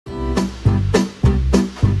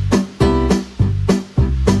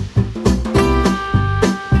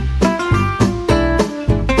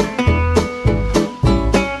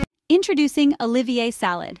Introducing Olivier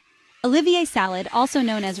Salad. Olivier Salad, also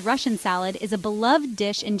known as Russian salad, is a beloved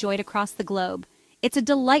dish enjoyed across the globe. It's a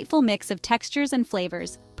delightful mix of textures and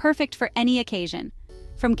flavors, perfect for any occasion.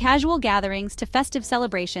 From casual gatherings to festive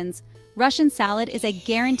celebrations, Russian salad is a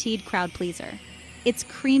guaranteed crowd pleaser. Its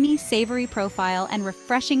creamy, savory profile and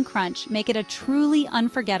refreshing crunch make it a truly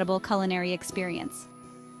unforgettable culinary experience.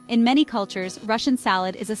 In many cultures, Russian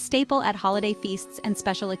salad is a staple at holiday feasts and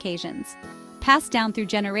special occasions. Passed down through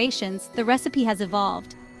generations, the recipe has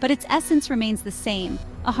evolved, but its essence remains the same,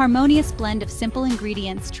 a harmonious blend of simple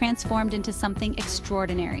ingredients transformed into something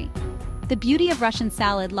extraordinary. The beauty of Russian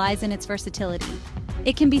salad lies in its versatility.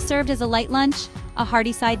 It can be served as a light lunch, a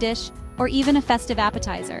hearty side dish, or even a festive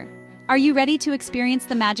appetizer. Are you ready to experience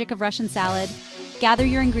the magic of Russian salad? Gather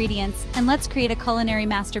your ingredients, and let's create a culinary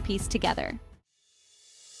masterpiece together.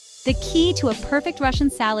 The key to a perfect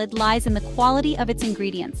Russian salad lies in the quality of its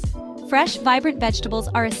ingredients. Fresh, vibrant vegetables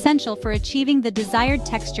are essential for achieving the desired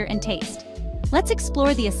texture and taste. Let's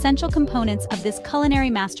explore the essential components of this culinary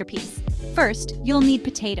masterpiece. First, you'll need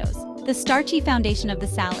potatoes, the starchy foundation of the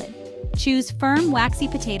salad. Choose firm, waxy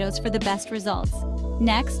potatoes for the best results.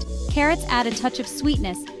 Next, carrots add a touch of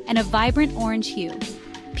sweetness and a vibrant orange hue.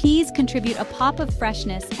 Peas contribute a pop of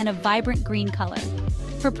freshness and a vibrant green color.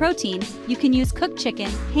 For protein, you can use cooked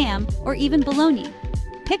chicken, ham, or even bologna.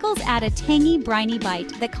 Pickles add a tangy, briny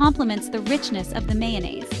bite that complements the richness of the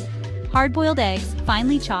mayonnaise. Hard-boiled eggs,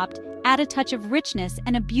 finely chopped, add a touch of richness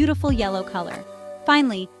and a beautiful yellow color.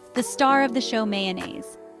 Finally, the star of the show,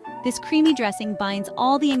 mayonnaise. This creamy dressing binds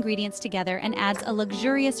all the ingredients together and adds a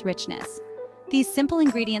luxurious richness. These simple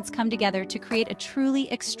ingredients come together to create a truly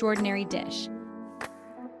extraordinary dish.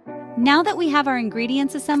 Now that we have our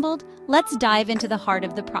ingredients assembled, let's dive into the heart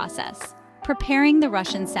of the process: preparing the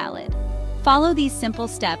Russian salad. Follow these simple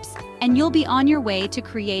steps, and you'll be on your way to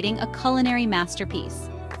creating a culinary masterpiece.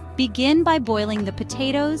 Begin by boiling the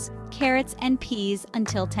potatoes, carrots, and peas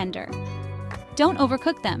until tender. Don't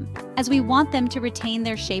overcook them, as we want them to retain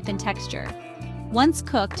their shape and texture. Once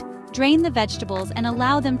cooked, drain the vegetables and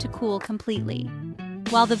allow them to cool completely.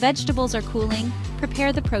 While the vegetables are cooling,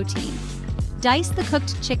 prepare the protein. Dice the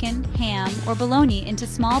cooked chicken, ham, or bologna into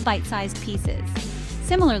small bite-sized pieces.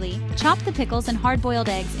 Similarly, chop the pickles and hard-boiled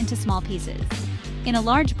eggs into small pieces. In a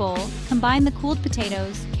large bowl, combine the cooled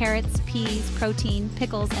potatoes, carrots, peas, protein,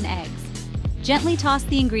 pickles, and eggs. Gently toss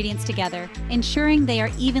the ingredients together, ensuring they are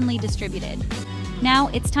evenly distributed. Now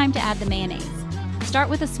it's time to add the mayonnaise. Start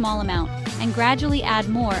with a small amount, and gradually add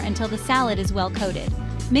more until the salad is well coated.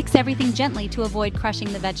 Mix everything gently to avoid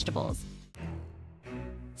crushing the vegetables.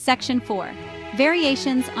 Section 4.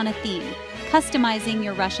 Variations on a theme. Customizing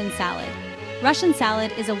your Russian salad. Russian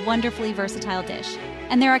salad is a wonderfully versatile dish,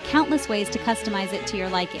 and there are countless ways to customize it to your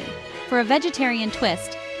liking. For a vegetarian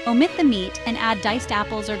twist, omit the meat and add diced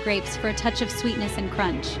apples or grapes for a touch of sweetness and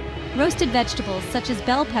crunch. Roasted vegetables such as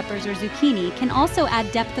bell peppers or zucchini can also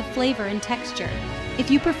add depth of flavor and texture.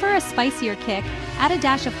 If you prefer a spicier kick, add a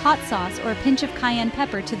dash of hot sauce or a pinch of cayenne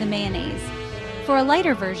pepper to the mayonnaise. For a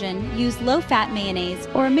lighter version, use low-fat mayonnaise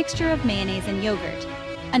or a mixture of mayonnaise and yogurt.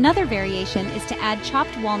 Another variation is to add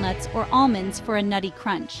chopped walnuts or almonds for a nutty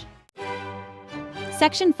crunch.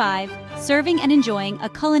 Section 5. Serving and enjoying a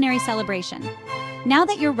culinary celebration. Now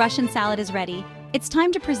that your Russian salad is ready, it's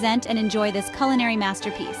time to present and enjoy this culinary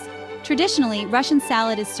masterpiece. Traditionally, Russian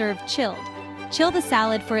salad is served chilled. Chill the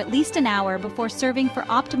salad for at least an hour before serving for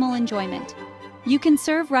optimal enjoyment. You can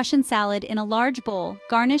serve Russian salad in a large bowl,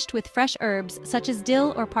 garnished with fresh herbs such as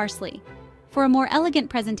dill or parsley. For a more elegant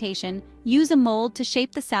presentation, use a mold to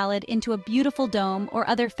shape the salad into a beautiful dome or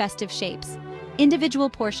other festive shapes. Individual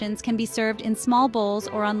portions can be served in small bowls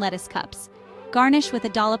or on lettuce cups. Garnish with a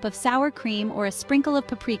dollop of sour cream or a sprinkle of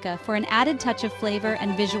paprika for an added touch of flavor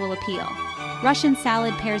and visual appeal. Russian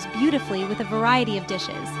salad pairs beautifully with a variety of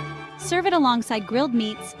dishes. Serve it alongside grilled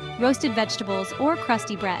meats, roasted vegetables, or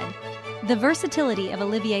crusty bread. The versatility of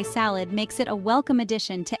Olivier salad makes it a welcome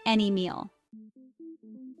addition to any meal.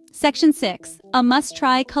 Section 6. A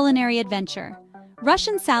must-try culinary adventure.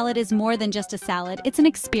 Russian salad is more than just a salad, it's an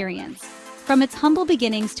experience. From its humble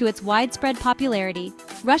beginnings to its widespread popularity,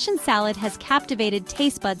 Russian salad has captivated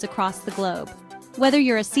taste buds across the globe. Whether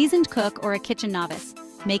you're a seasoned cook or a kitchen novice,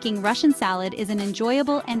 making Russian salad is an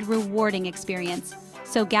enjoyable and rewarding experience.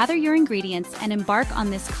 So gather your ingredients and embark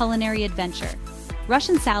on this culinary adventure.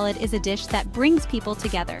 Russian salad is a dish that brings people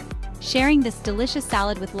together. Sharing this delicious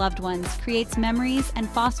salad with loved ones creates memories and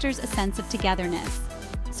fosters a sense of togetherness.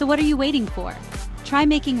 So what are you waiting for? Try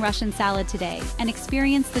making Russian salad today and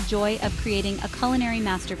experience the joy of creating a culinary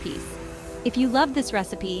masterpiece. If you love this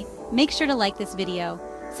recipe, make sure to like this video,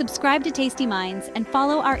 Subscribe to Tasty Minds and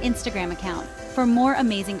follow our Instagram account for more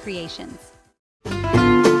amazing creations.